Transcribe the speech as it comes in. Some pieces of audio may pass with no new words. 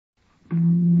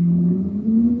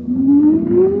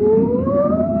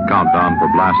countdown for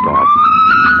blast-off.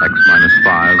 X minus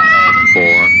 5,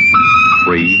 4,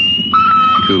 3,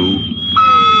 2,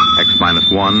 X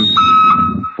minus 1,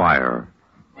 fire.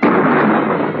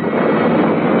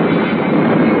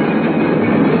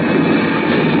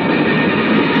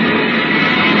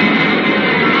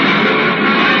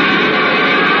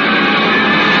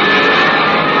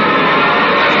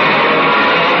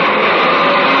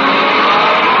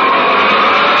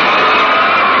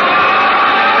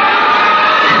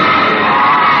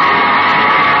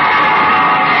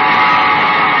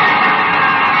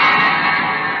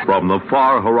 From the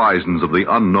far horizons of the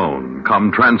unknown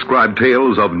come transcribed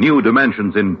tales of new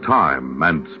dimensions in time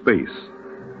and space.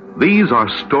 These are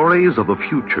stories of the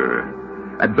future,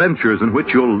 adventures in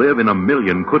which you'll live in a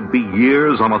million, could be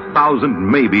years, on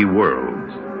 1,000 maybe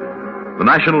worlds. The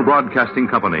National Broadcasting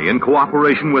Company, in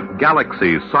cooperation with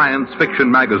Galaxy Science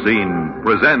Fiction Magazine,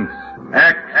 presents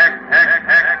X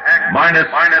minus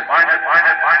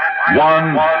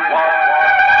 1.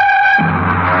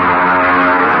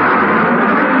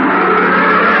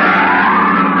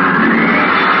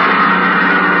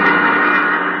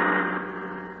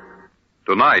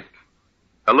 Tonight,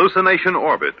 Hallucination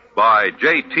Orbit by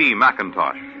J.T.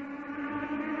 McIntosh.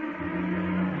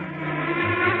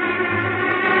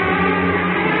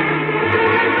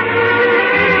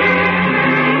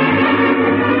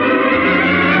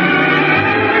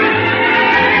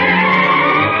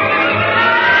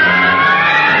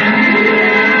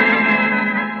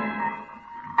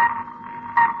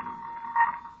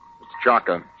 Mr.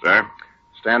 Chaka. Sir?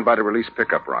 Stand by to release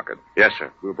pickup rocket. Yes,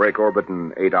 sir. We'll break orbit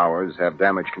in 8 hours, have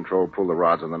damage control pull the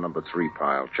rods on the number 3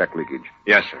 pile. Check leakage.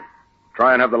 Yes, sir.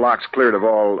 Try and have the locks cleared of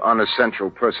all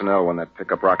unessential personnel when that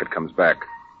pickup rocket comes back.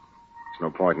 There's no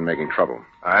point in making trouble.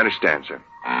 I understand, sir.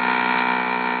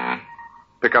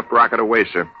 Pickup rocket away,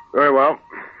 sir. Very well.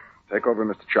 Take over,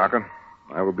 Mr. Chaka.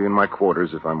 I will be in my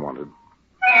quarters if I'm wanted.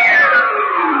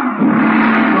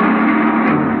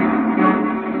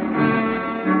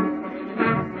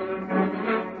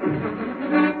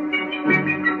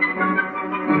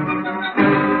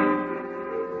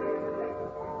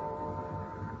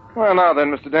 Well, now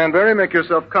then, Mr. Danbury, make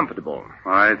yourself comfortable.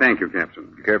 Why, thank you,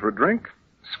 Captain. You care for a drink?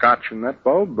 Scotch in that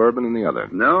bulb, bourbon in the other.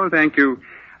 No, thank you.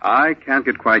 I can't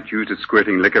get quite used to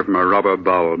squirting liquor from a rubber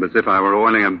bulb as if I were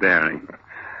oiling a dairy.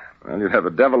 Well, you'd have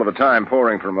a devil of a time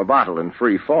pouring from a bottle in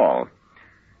free fall.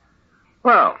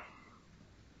 Well,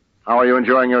 how are you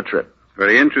enjoying your trip?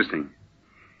 Very interesting.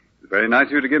 It's very nice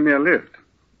of you to give me a lift.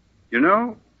 You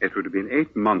know, it would have been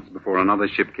 8 months before another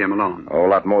ship came along. A whole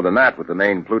lot more than that with the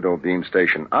main Pluto beam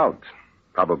station out.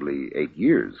 Probably 8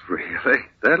 years. Really?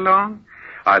 That long?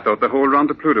 I thought the whole run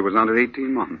to Pluto was under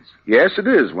 18 months. Yes, it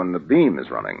is when the beam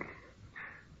is running.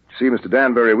 See, Mr.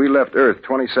 Danbury, we left Earth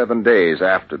 27 days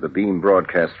after the beam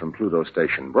broadcast from Pluto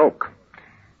Station broke.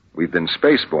 We've been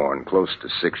spaceborne close to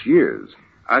 6 years.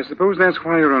 I suppose that's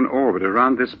why you're on orbit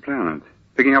around this planet,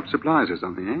 picking up supplies or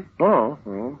something, eh? Oh,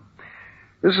 well.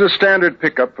 This is a standard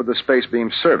pickup for the space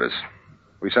beam service.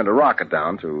 We sent a rocket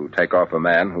down to take off a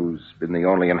man who's been the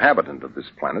only inhabitant of this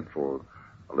planet for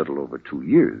a little over 2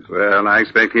 years. Well, I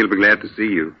expect he'll be glad to see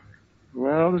you.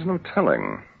 Well, there's no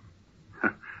telling.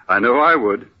 I know I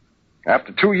would.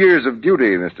 After 2 years of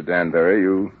duty, Mr. Danbury,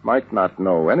 you might not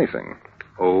know anything.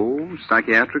 Oh,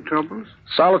 psychiatric troubles?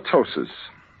 Solitosis.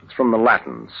 It's from the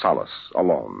Latin, solace,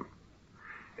 alone.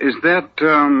 Is that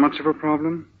much of a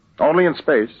problem? Only in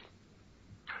space.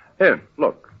 Here,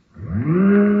 look.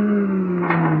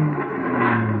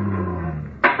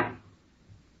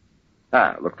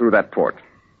 Look through that port.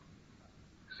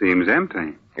 Seems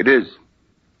empty. It is.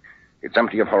 It's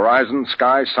empty of horizon,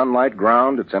 sky, sunlight,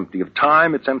 ground. It's empty of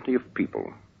time. It's empty of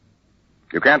people.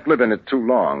 You can't live in it too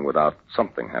long without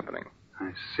something happening.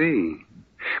 I see.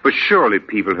 But surely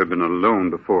people have been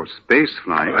alone before space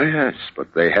flight. Oh, yes,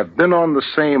 but they have been on the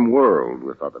same world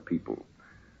with other people.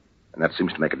 And that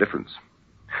seems to make a difference.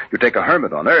 You take a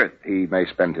hermit on Earth, he may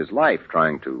spend his life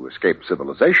trying to escape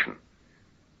civilization.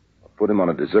 Put him on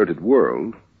a deserted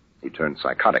world, he turns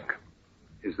psychotic.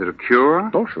 Is there a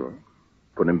cure? Oh, sure.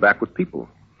 Put him back with people.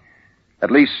 At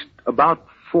least about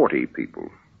 40 people.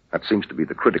 That seems to be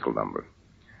the critical number.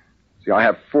 See, I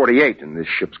have 48 in this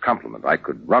ship's complement. I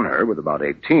could run her with about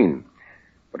 18.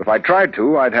 But if I tried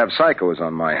to, I'd have psychos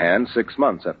on my hands 6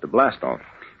 months after blastoff.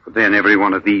 But then every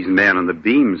one of these men on the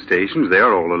beam stations,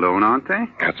 they're all alone, aren't they?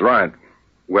 That's right.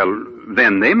 Well,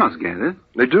 then they must get it.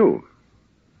 They do.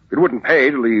 It wouldn't pay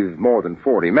to leave more than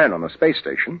 40 men on a space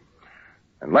station.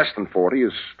 And less than 40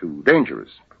 is too dangerous.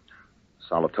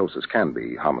 Solitosis can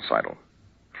be homicidal.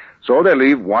 So they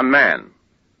leave one man.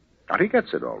 Now, he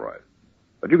gets it all right.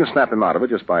 But you can snap him out of it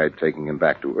just by taking him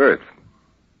back to Earth.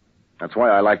 That's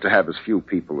why I like to have as few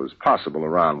people as possible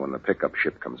around when the pickup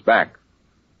ship comes back.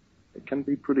 It can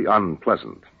be pretty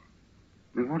unpleasant.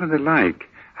 And what are they like?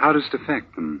 How does it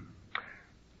affect them?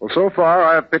 Well, so far,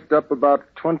 I have picked up about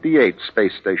 28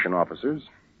 space station officers.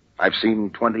 I've seen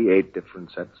 28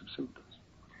 different sets of symptoms.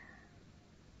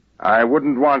 I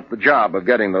wouldn't want the job of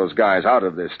getting those guys out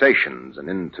of their stations and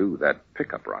into that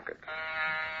pickup rocket.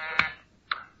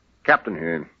 Captain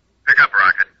here. Pickup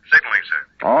rocket. Signaling,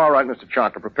 sir. All right, Mr.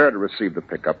 Chalker, prepare to receive the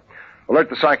pickup. Alert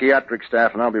the psychiatric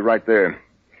staff, and I'll be right there.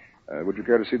 Would you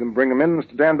care to see them bring them in,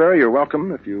 Mr. Danbury? You're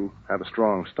welcome if you have a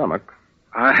strong stomach.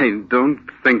 I don't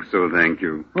think so, thank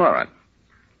you. All right.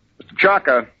 Mr.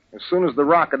 Chalker, as soon as the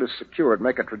rocket is secured,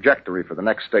 make a trajectory for the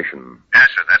next station. Yes,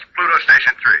 sir. That's Pluto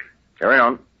Station 3. Carry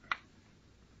on.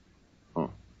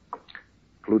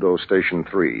 Pluto Station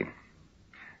 3.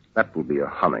 That will be a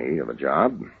honey of a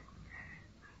job.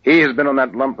 He has been on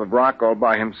that lump of rock all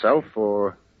by himself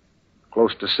for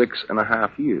close to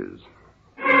 6.5 years.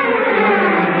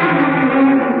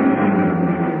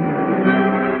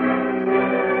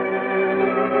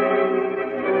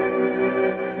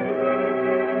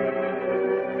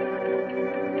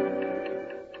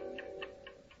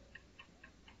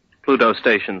 Pluto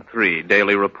Station 3,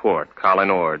 Daily Report,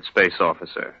 Colin Ord, Space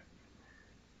Officer.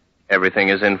 Everything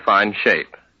is in fine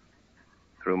shape.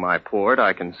 Through my port,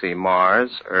 I can see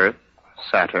Mars, Earth,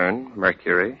 Saturn,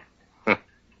 Mercury.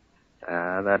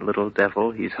 That little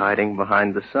devil, he's hiding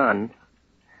behind the sun.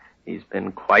 He's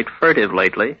been quite furtive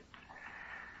lately.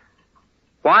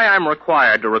 Why I'm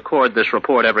required to record this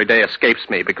report every day escapes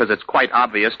me, because it's quite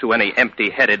obvious to any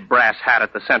empty-headed brass hat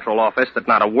at the central office that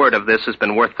not a word of this has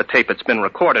been worth the tape it's been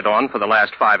recorded on for the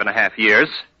last 5.5 years.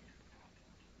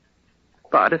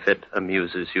 But if it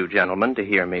amuses you gentlemen to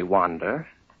hear me wander,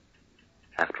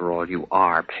 after all, you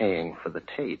are paying for the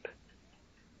tape.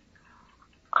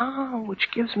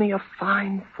 Which gives me a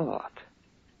fine thought.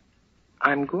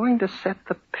 I'm going to set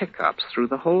the pickups through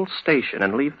the whole station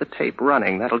and leave the tape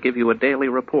running. That'll give you a daily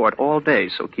report all day,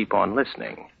 so keep on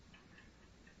listening.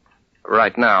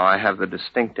 Right now, I have the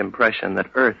distinct impression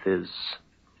that Earth is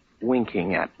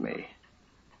winking at me.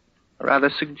 A rather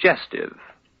suggestive,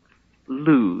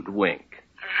 lewd wink.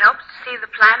 It helps to see the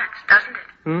planets, doesn't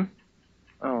it?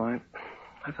 Oh,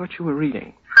 I thought you were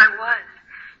reading. I was.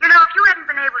 You know, if you hadn't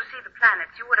been able to see the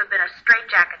planets, you would have been a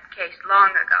straitjacket case long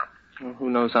ago. Well, who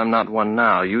knows I'm not one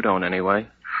now? You don't, anyway.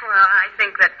 Well, I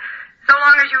think that so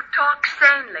long as you talk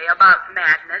sanely about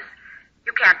madness,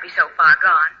 you can't be so far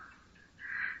gone.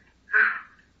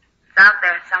 It's out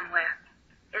there somewhere,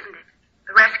 isn't it?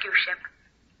 The rescue ship.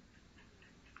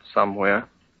 Somewhere.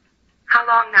 How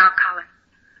long now, Colin?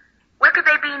 Where could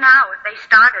they be now if they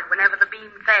started whenever the beam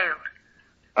failed?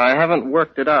 I haven't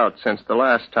worked it out since the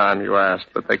last time you asked,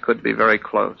 but they could be very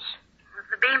close.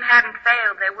 If the beam hadn't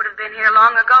failed, they would have been here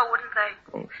long ago, wouldn't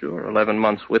they? Oh, sure. 11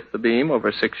 months with the beam, over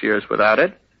 6 years without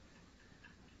it.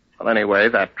 Well, anyway,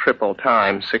 that triple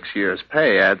times 6 years'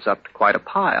 pay adds up to quite a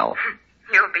pile.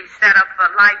 You'll be set up for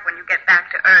life when you get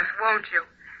back to Earth, won't you?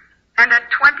 And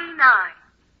at 29.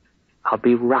 I'll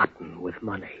be rotten with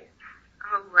money.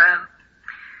 Oh, well.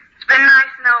 It's been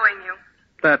nice knowing you.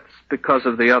 That's because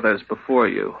of the others before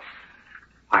you.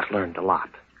 I've learned a lot.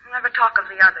 Never talk of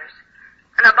the others.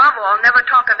 And above all, never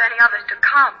talk of any others to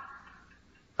come.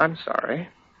 I'm sorry.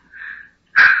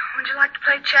 Would you like to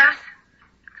play chess?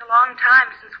 It's a long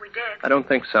time since we did. I don't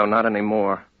think so, not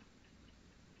anymore.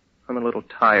 I'm a little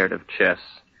tired of chess.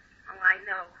 Oh, I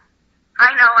know.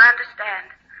 I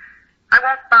understand. I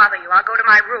won't bother you. I'll go to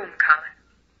my room, Colin.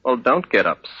 Well, don't get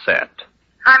upset.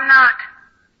 I'm not.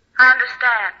 I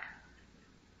understand.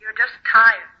 You're just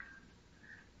tired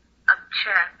of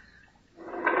chess.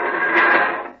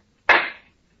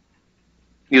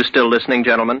 You still listening,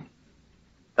 gentlemen?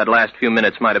 That last few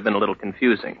minutes might have been a little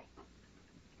confusing.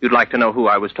 You'd like to know who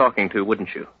I was talking to,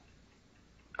 wouldn't you?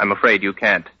 I'm afraid you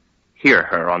can't hear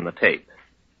her on the tape.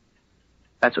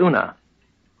 That's Una.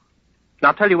 And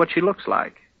I'll tell you what she looks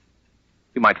like.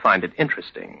 You might find it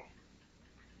interesting.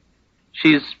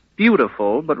 She's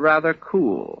beautiful, but rather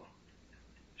cool.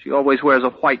 She always wears a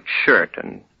white shirt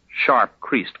and sharp,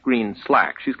 creased green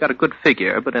slacks. She's got a good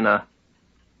figure, but in a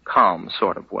calm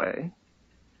sort of way.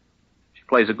 She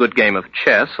plays a good game of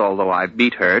chess, although I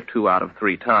beat her 2 out of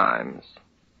 3 times.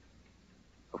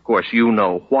 Of course, you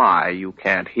know why you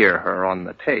can't hear her on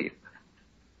the tape.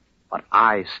 But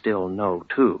I still know,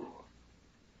 too.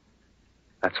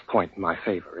 That's a point in my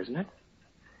favor, isn't it?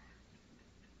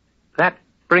 That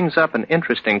brings up an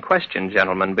interesting question,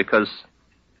 gentlemen, because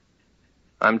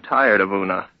I'm tired of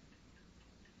Una.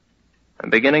 I'm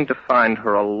beginning to find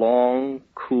her a long,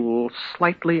 cool,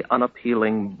 slightly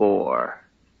unappealing bore.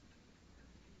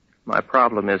 My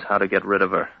problem is how to get rid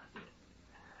of her.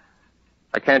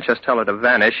 I can't just tell her to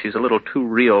vanish. She's a little too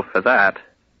real for that.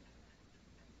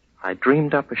 I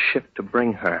dreamed up a ship to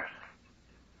bring her.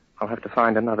 I'll have to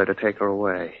find another to take her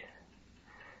away.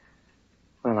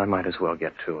 Well, I might as well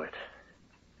get to it.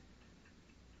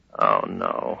 Oh,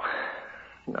 no.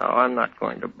 No, I'm not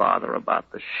going to bother about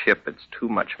the ship. It's too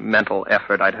much mental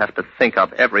effort. I'd have to think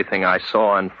up everything I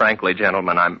saw, and frankly,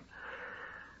 gentlemen, I'm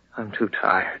too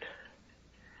tired.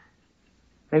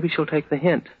 Maybe she'll take the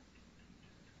hint.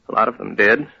 A lot of them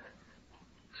did.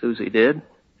 Susie did.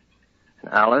 And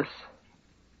Alice.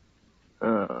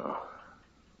 Oh.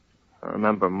 I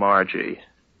remember Margie.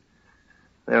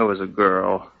 There was a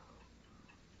girl.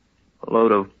 A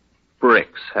load of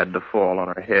bricks had to fall on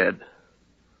her head.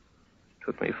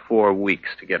 Took me 4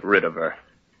 weeks to get rid of her.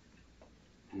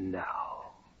 No.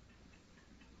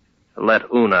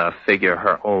 Let Una figure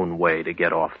her own way to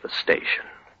get off the station.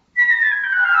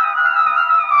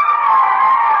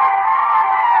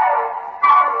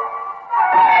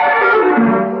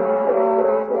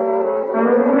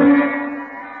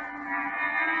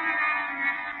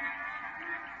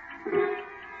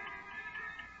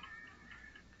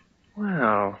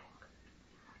 Well,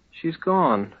 she's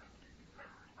gone.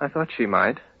 I thought she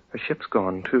might. Her ship's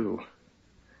gone, too.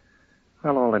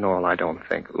 Well, all in all, I don't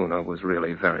think Una was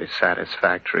really very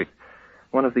satisfactory.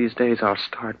 One of these days I'll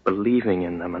start believing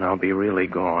in them, and I'll be really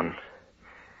gone.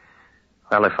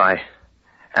 Well, if I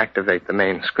activate the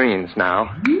main screens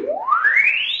now,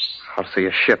 I'll see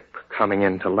a ship coming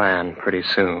in to land pretty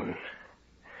soon.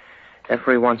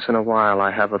 Every once in a while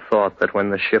I have a thought that when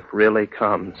the ship really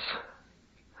comes,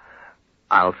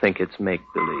 I'll think it's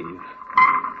make-believe.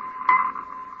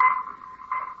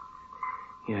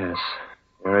 Yes,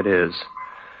 there it is.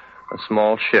 A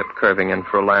small ship curving in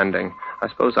for a landing. I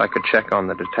suppose I could check on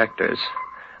the detectors.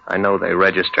 I know they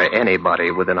register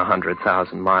anybody within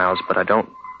 100,000 miles, but I don't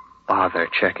bother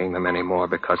checking them anymore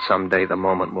because someday the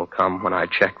moment will come when I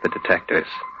check the detectors.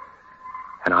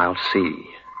 And I'll see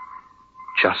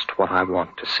just what I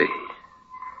want to see.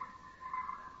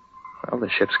 Well, the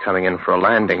ship's coming in for a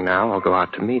landing now. I'll go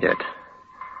out to meet it.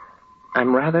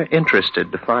 I'm rather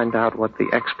interested to find out what the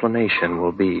explanation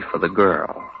will be for the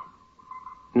girl.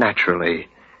 Naturally,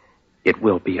 it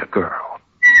will be a girl.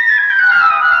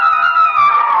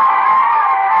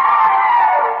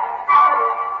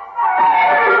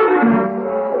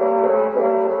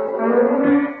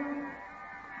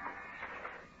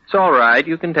 It's all right.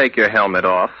 You can take your helmet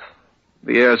off.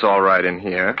 The air's all right in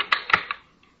here.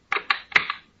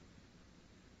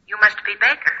 You must be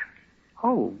Baker.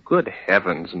 Oh, good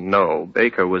heavens, no.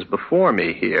 Baker was before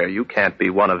me here. You can't be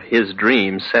one of his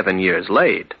dreams 7 years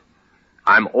late.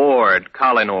 I'm Ord,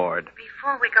 Colin Ord.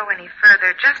 Before we go any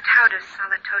further, just how does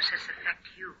solitosis affect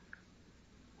you?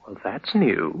 Well, that's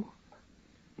new.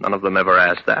 None of them ever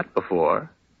asked that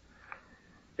before.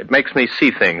 It makes me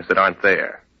see things that aren't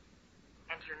there.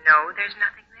 And you know there's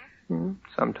nothing there?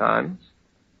 Sometimes.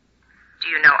 Do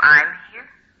you know I'm here?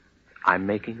 I'm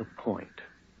making a point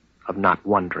of not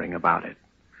wondering about it.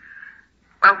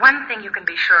 Well, one thing you can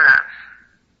be sure of.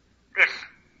 This.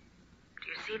 Do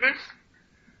you see this?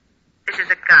 This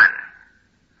is a gun.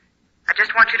 I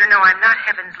just want you to know I'm not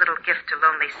heaven's little gift to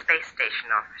lonely space station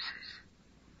officers.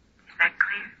 Is that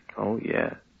clear? Oh,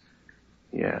 yes.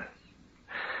 Yes.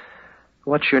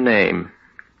 What's your name?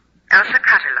 Elsa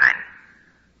Cutterline.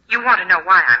 You want to know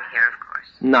why I'm here, of course.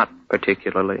 Not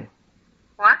particularly.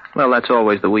 What? Well, that's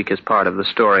always the weakest part of the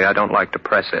story. I don't like to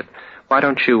press it. Why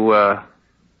don't you,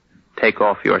 take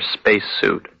off your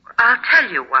spacesuit? I'll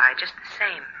tell you why, just the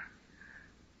same.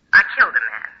 I killed a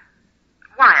man.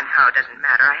 Why and how doesn't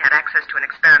matter. I had access to an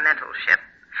experimental ship.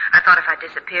 I thought if I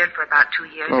disappeared for about 2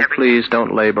 years, Oh, please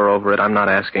don't labor over it. I'm not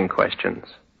asking questions.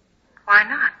 Why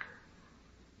not?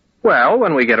 Well,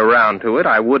 when we get around to it,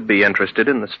 I would be interested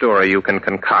in the story you can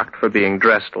concoct for being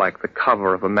dressed like the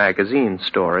cover of a magazine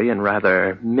story in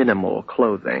rather minimal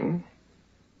clothing.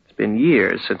 It's been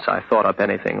years since I thought up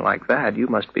anything like that. You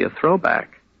must be a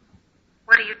throwback.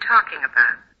 What are you talking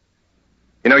about?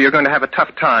 You know, you're going to have a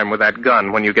tough time with that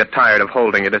gun when you get tired of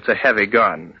holding it. It's a heavy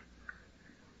gun.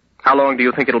 How long do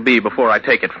you think it'll be before I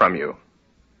take it from you?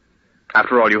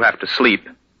 After all, you have to sleep.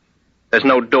 There's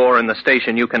no door in the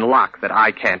station you can lock that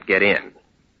I can't get in.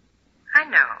 I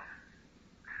know.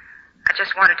 I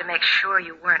just wanted to make sure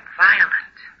you weren't violent.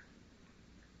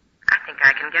 I think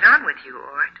I can get on with you,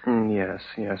 Ord.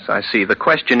 Yes, I see. The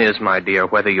question is, my dear,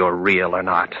 whether you're real or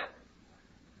not.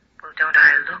 Well, don't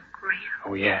I look real?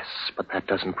 Oh, yes, but that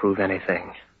doesn't prove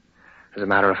anything. As a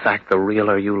matter of fact, the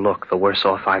realer you look, the worse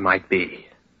off I might be.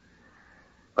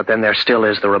 But then there still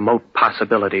is the remote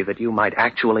possibility that you might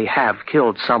actually have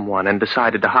killed someone and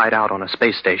decided to hide out on a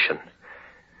space station.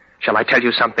 Shall I tell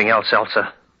you something else,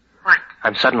 Elsa? What?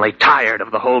 I'm suddenly tired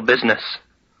of the whole business.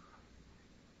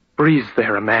 Breathes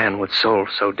there a man with soul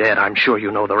so dead, I'm sure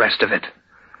you know the rest of it.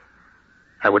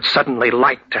 I would suddenly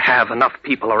like to have enough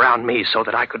people around me so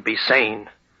that I could be sane.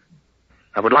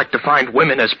 I would like to find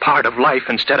women as part of life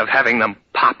instead of having them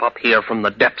pop up here from the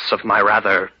depths of my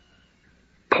rather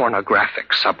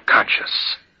pornographic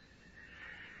subconscious.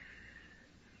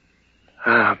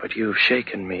 But you've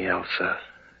shaken me, Elsa.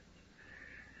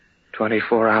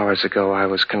 24 hours ago, I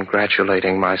was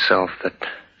congratulating myself that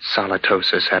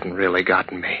solitosis hadn't really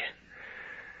gotten me.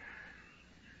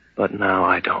 But now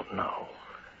I don't know.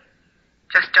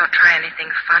 Just don't try anything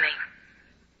funny,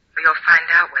 or you'll find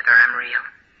out whether I'm real.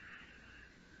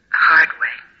 The hard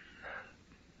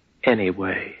way. Any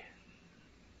way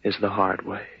is the hard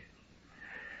way.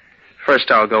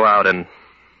 First, I'll go out and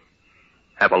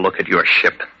have a look at your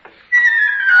ship.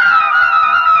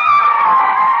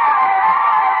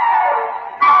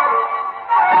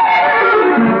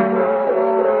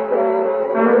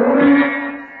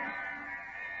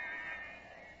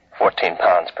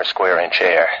 £14 per square inch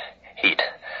air. Heat.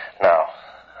 Now,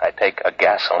 I take a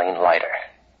gasoline lighter.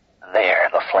 There,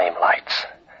 the flame lights.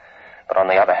 But on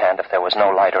the other hand, if there was no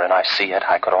lighter and I see it,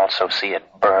 I could also see it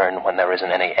burn when there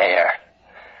isn't any air.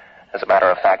 As a matter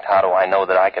of fact, how do I know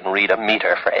that I can read a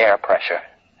meter for air pressure?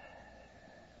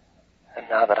 And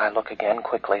now that I look again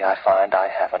quickly, I find I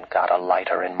haven't got a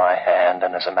lighter in my hand,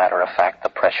 and as a matter of fact, the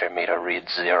pressure meter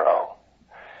reads 0.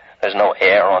 There's no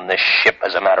air on this ship.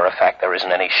 As a matter of fact, there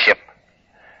isn't any ship.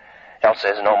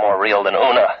 Elsa is no more real than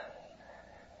Una.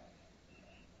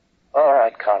 All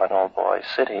right, Colin, old boy,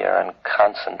 sit here and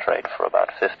concentrate for about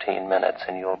 15 minutes,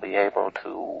 and you'll be able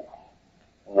to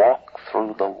walk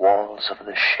through the walls of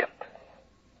the ship.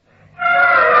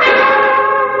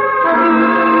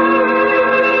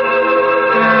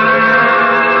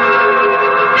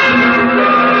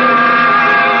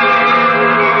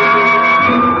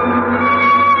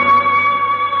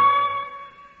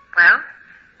 Well,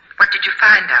 what did you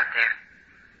find out there?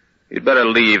 You'd better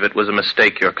leave. It was a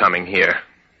mistake your coming here.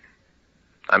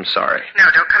 I'm sorry. No,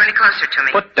 don't come any closer to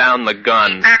me. Put down the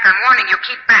gun. Keep back, I'm warning you,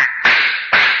 keep back.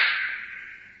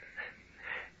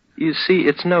 You see,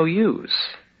 it's no use.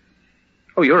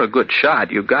 Oh, you're a good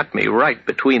shot. You got me right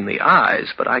between the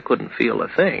eyes, but I couldn't feel a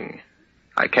thing.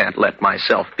 I can't let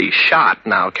myself be shot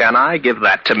now, can I? Give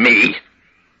that to me.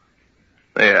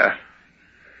 There.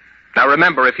 Now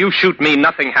remember, if you shoot me,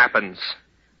 nothing happens.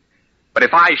 But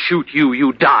if I shoot you,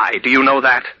 you die. Do you know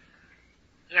that?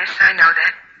 Yes, I know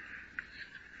that.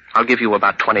 I'll give you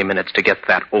about 20 minutes to get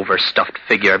that overstuffed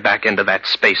figure back into that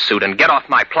spacesuit and get off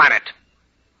my planet.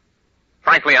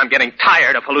 Frankly, I'm getting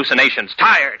tired of hallucinations.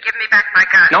 Tired. Give me back my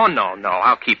gun. No.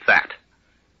 I'll keep that.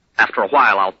 After a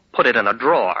while, I'll put it in a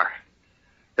drawer.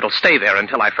 It'll stay there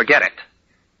until I forget it.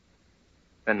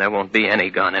 Then there won't be any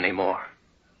gun anymore.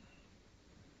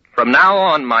 From now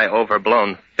on, my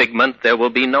overblown figment, there will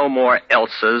be no more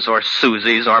Elsas or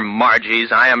Susies or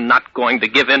Margies. I am not going to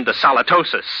give in to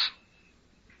solitosis.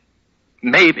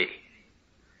 Maybe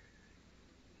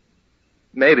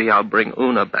I'll bring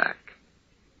Una back.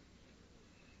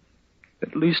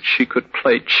 At least she could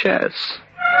play chess.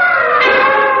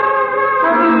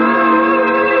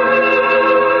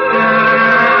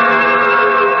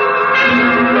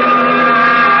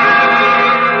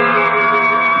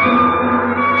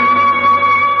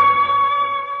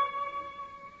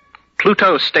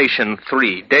 Pluto Station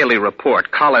 3, Daily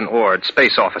Report, Colin Ord,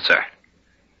 Space Officer.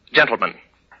 Gentlemen,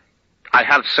 I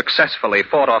have successfully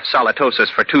fought off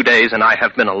solitosis for 2 days, and I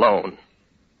have been alone.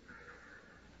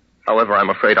 However, I'm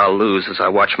afraid I'll lose as I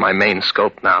watch my main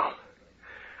scope now.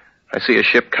 I see a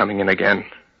ship coming in again.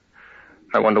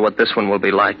 I wonder what this one will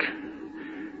be like.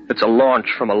 It's a launch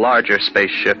from a larger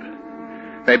spaceship.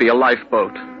 Maybe a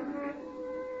lifeboat.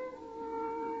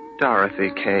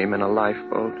 Dorothy came in a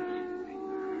lifeboat.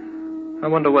 I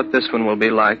wonder what this one will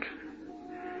be like.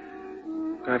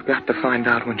 I've got to find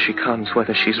out when she comes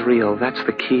whether she's real. That's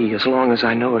the key, as long as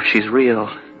I know if she's real.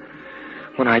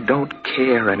 When I don't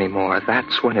care anymore,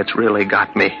 that's when it's really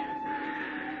got me.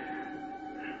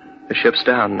 The ship's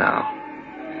down now.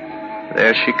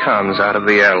 There she comes out of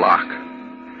the airlock.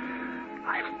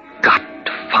 I've got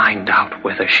to find out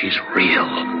whether she's real.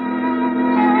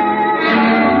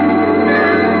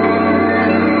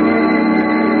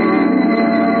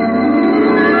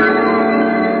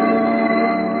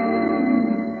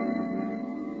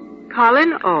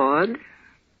 Colin Ord.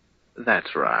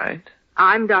 That's right.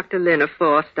 I'm Dr. Lynn of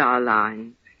 4 Star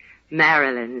Line.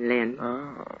 Marilyn Lynn.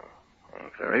 Oh,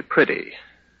 very pretty.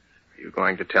 Are you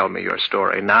going to tell me your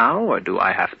story now, or do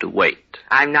I have to wait?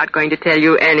 I'm not going to tell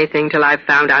you anything till I've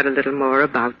found out a little more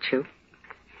about you.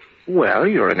 Well,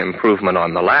 you're an improvement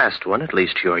on the last one. At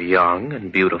least you're young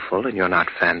and beautiful, and you're not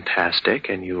fantastic,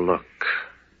 and you look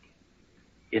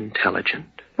intelligent.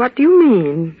 What do you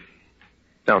mean?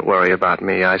 Don't worry about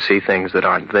me. I see things that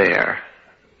aren't there,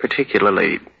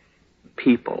 particularly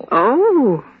people.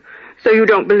 Oh, so you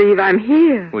don't believe I'm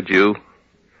here? Would you,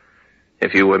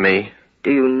 if you were me? Do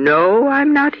you know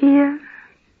I'm not here?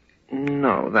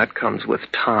 No, that comes with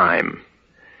time.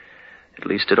 At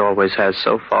least it always has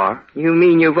so far. You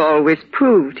mean you've always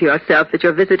proved to yourself that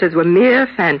your visitors were mere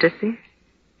fantasy?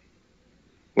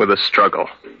 With a struggle.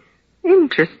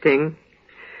 Interesting.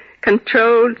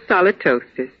 Controlled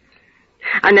solitosis.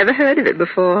 I never heard of it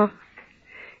before.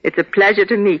 It's a pleasure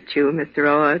to meet you, Mr.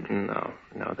 Ord. No,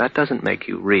 that doesn't make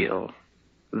you real.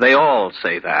 They all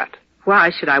say that.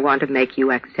 Why should I want to make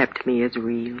you accept me as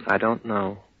real? I don't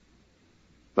know.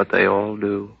 But they all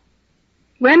do.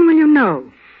 When will you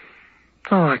know?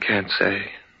 Oh, I can't say.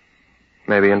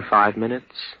 Maybe in 5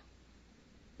 minutes.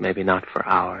 Maybe not for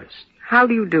hours. How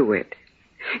do you do it?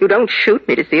 You don't shoot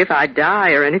me to see if I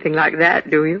die or anything like that,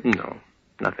 do you? No,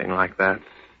 nothing like that.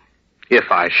 If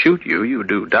I shoot you, you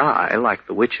do die, like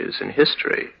the witches in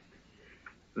history.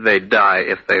 They'd die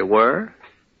if they were,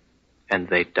 and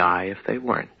they'd die if they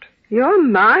weren't. Your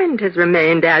mind has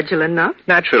remained agile enough.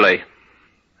 Naturally.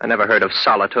 I never heard of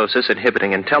solitosis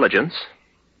inhibiting intelligence.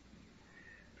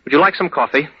 Would you like some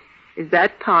coffee? Is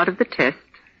that part of the test?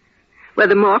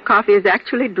 Whether more coffee is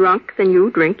actually drunk than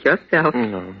you drink yourself?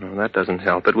 No, that doesn't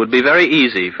help. It would be very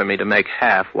easy for me to make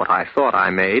half what I thought I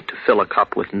made, to fill a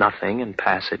cup with nothing and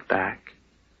pass it back.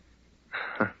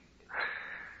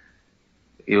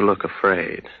 You look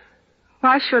afraid.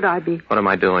 Why should I be? What am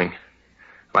I doing?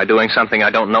 Am I doing something I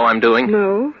don't know I'm doing?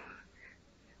 No.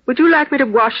 Would you like me to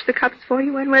wash the cups for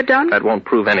you when we're done? That won't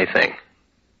prove anything.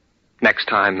 Next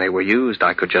time they were used,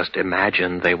 I could just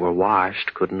imagine they were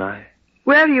washed, couldn't I?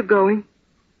 Where are you going?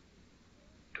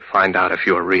 To find out if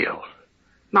you're real.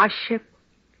 My ship.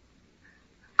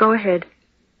 Go ahead.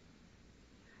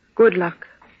 Good luck.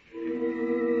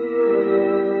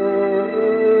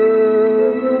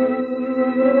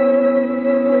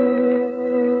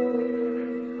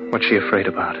 What's she afraid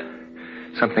about?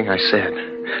 Something I said.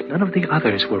 None of the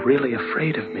others were really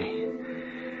afraid of me.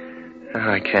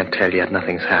 I can't tell yet.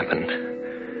 Nothing's happened.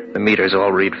 The meters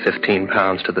all read 15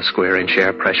 pounds to the square inch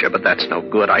air pressure, but that's no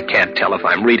good. I can't tell if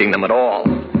I'm reading them at all.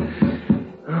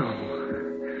 Oh.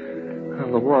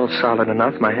 Well, the wall's solid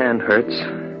enough. My hand hurts.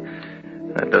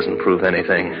 That doesn't prove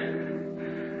anything.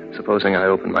 Supposing I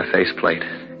open my faceplate.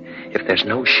 If there's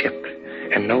no ship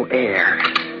and no air...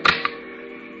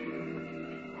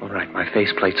 All right, my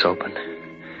faceplate's open.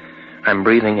 I'm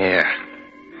breathing air.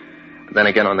 But then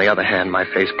again, on the other hand, my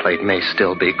faceplate may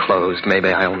still be closed. Maybe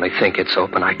I only think it's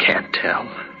open. I can't tell.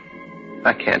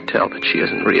 I can't tell that she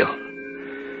isn't real.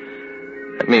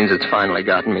 That means it's finally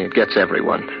gotten me. It gets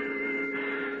everyone.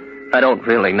 I don't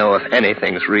really know if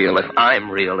anything's real, if I'm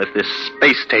real, if this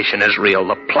space station is real,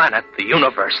 the planet, the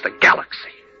universe, the galaxy.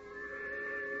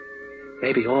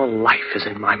 Maybe all life is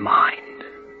in my mind.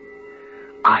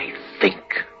 I think.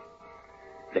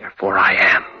 Therefore I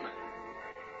am.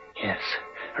 Yes,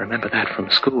 I remember that from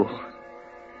school.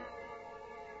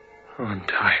 Oh, I'm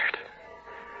tired.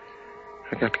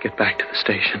 I got to get back to the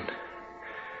station.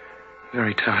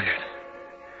 Very tired.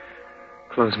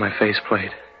 Close my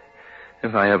faceplate.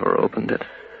 If I ever opened it.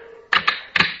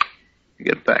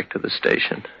 Get back to the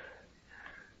station.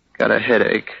 Got a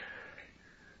headache.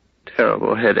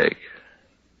 Terrible headache.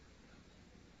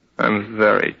 I'm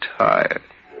very tired.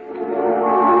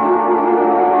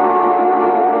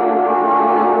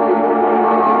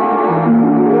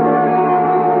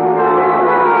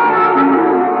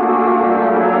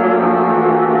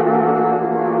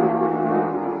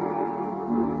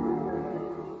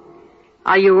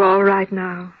 Are you all right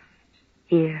now?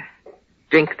 Here,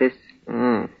 drink this.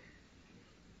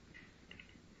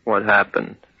 What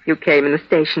happened? You came in the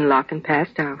station lock and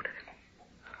passed out.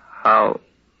 How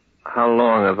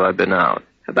long have I been out?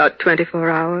 About 24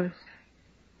 hours.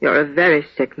 You're a very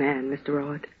sick man, Mr.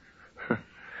 Ord.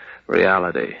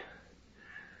 Reality.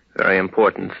 Very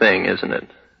important thing, isn't it?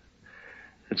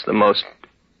 It's the most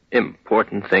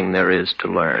important thing there is to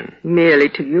learn. Merely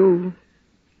to you.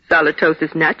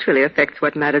 Solitosis naturally affects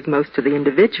what matters most to the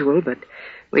individual, but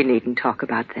we needn't talk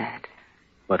about that.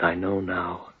 But I know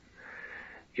now.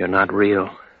 You're not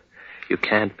real. You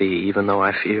can't be, even though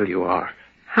I feel you are.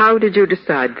 How did you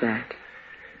decide that?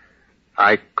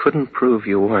 I couldn't prove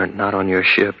you weren't, not on your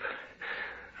ship.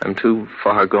 I'm too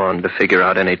far gone to figure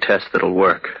out any test that'll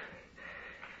work.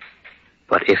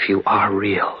 But if you are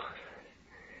real,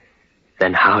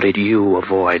 then how did you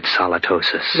avoid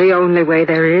solitosis? The only way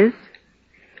there is.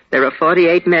 There are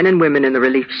 48 men and women in the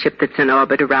relief ship that's in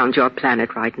orbit around your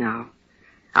planet right now.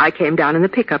 I came down in the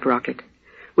pickup rocket.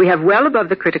 We have well above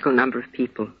the critical number of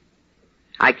people.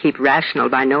 I keep rational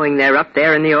by knowing they're up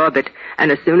there in the orbit,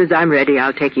 and as soon as I'm ready,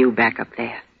 I'll take you back up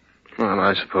there. Well,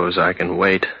 I suppose I can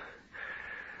wait.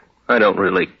 I don't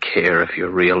really care if you're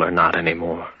real or not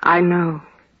anymore. I know.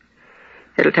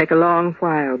 It'll take a long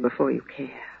while before you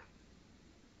care.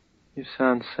 You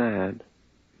sound sad.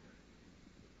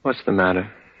 What's the matter?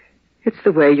 It's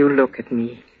the way you look at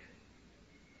me.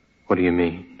 What do you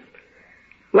mean?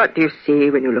 What do you see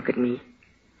when you look at me?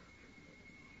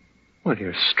 Well,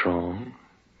 you're strong.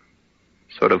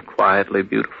 Sort of quietly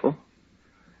beautiful.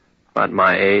 About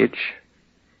my age.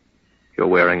 You're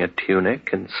wearing a tunic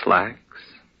and slacks.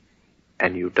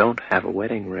 And you don't have a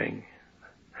wedding ring.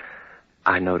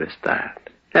 I noticed that.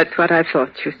 That's what I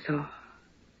thought you saw.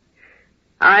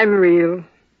 I'm real,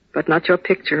 but not your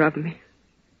picture of me.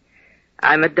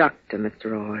 I'm a doctor,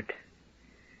 Mr. Ord.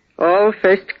 All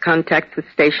first contacts with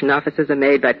station officers are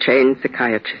made by trained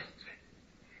psychiatrists.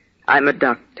 I'm a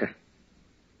doctor.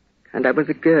 And I was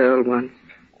a girl once.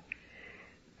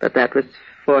 But that was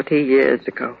 40 years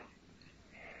ago.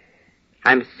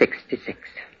 I'm 66.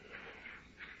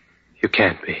 You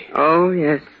can't be. Oh,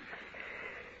 yes.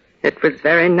 It was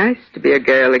very nice to be a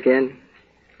girl again.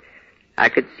 I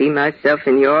could see myself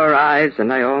in your eyes,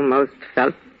 and I almost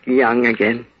felt young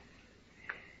again.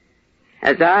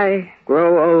 As I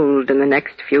grow old in the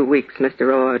next few weeks,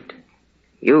 Mr. Ord,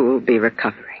 you'll be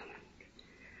recovering.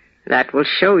 That will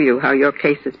show you how your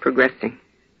case is progressing.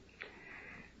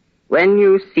 When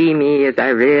you see me as I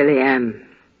really am,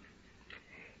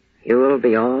 you will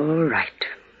be all right.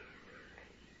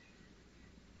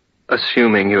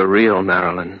 Assuming you're real,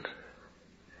 Marilyn,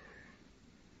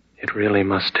 it really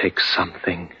must take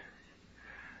something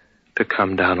to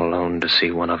come down alone to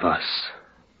see one of us.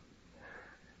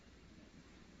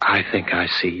 I think I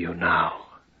see you now,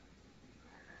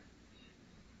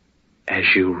 as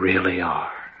you really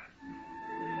are.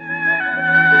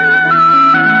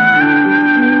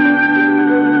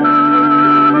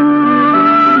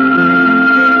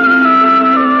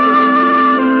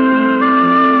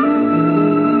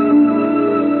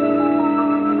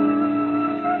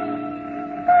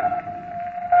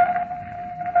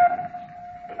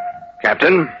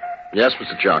 Captain? Yes,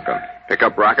 Mr. Chalka.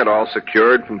 Pickup rocket all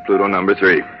secured from Pluto number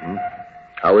 3.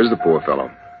 How is the poor fellow?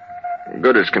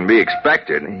 Good as can be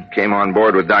expected. He came on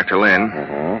board with Dr. Lynn.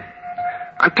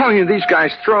 I'm telling you, these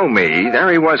guys throw me.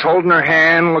 There he was, holding her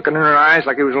hand, looking in her eyes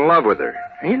like he was in love with her.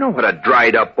 And you know what a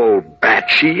dried-up old bat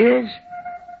she is?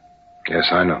 Yes,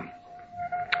 I know.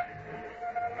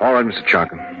 All right, Mr.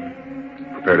 Chalka.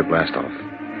 Prepare to blast off.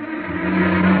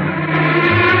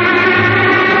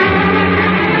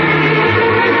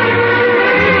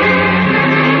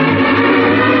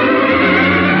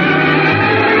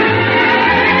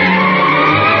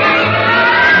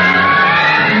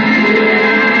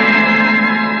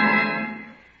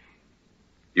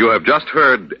 You have just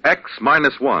heard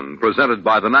X-1, presented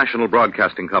by the National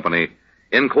Broadcasting Company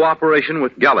in cooperation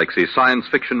with Galaxy Science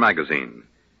Fiction Magazine,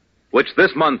 which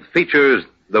this month features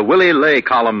the Willie Lay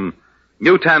column,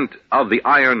 Mutant of the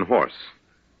Iron Horse,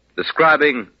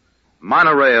 describing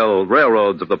monorail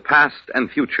railroads of the past and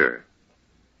future.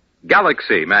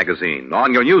 Galaxy Magazine,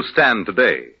 on your newsstand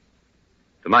today.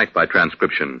 Tonight, by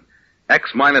transcription,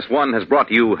 X-1 has brought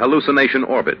you Hallucination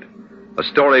Orbit, a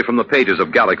story from the pages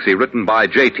of Galaxy written by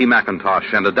J.T.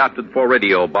 McIntosh and adapted for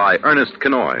radio by Ernest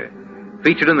Kenoy.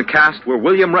 Featured in the cast were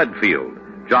William Redfield,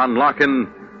 John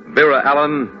Larkin, Vera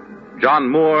Allen, John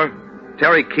Moore,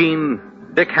 Terry Keane,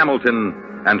 Dick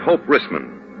Hamilton, and Hope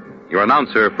Rissman. Your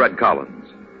announcer, Fred Collins.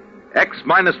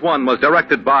 X-1 was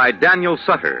directed by Daniel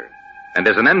Sutter and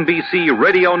is an NBC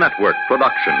Radio Network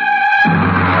production.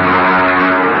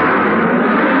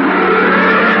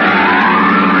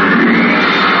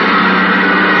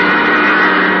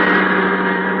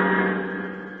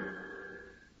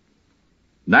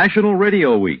 National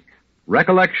Radio Week.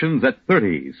 Recollections at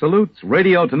 30 salutes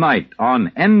Radio Tonight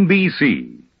on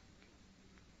NBC.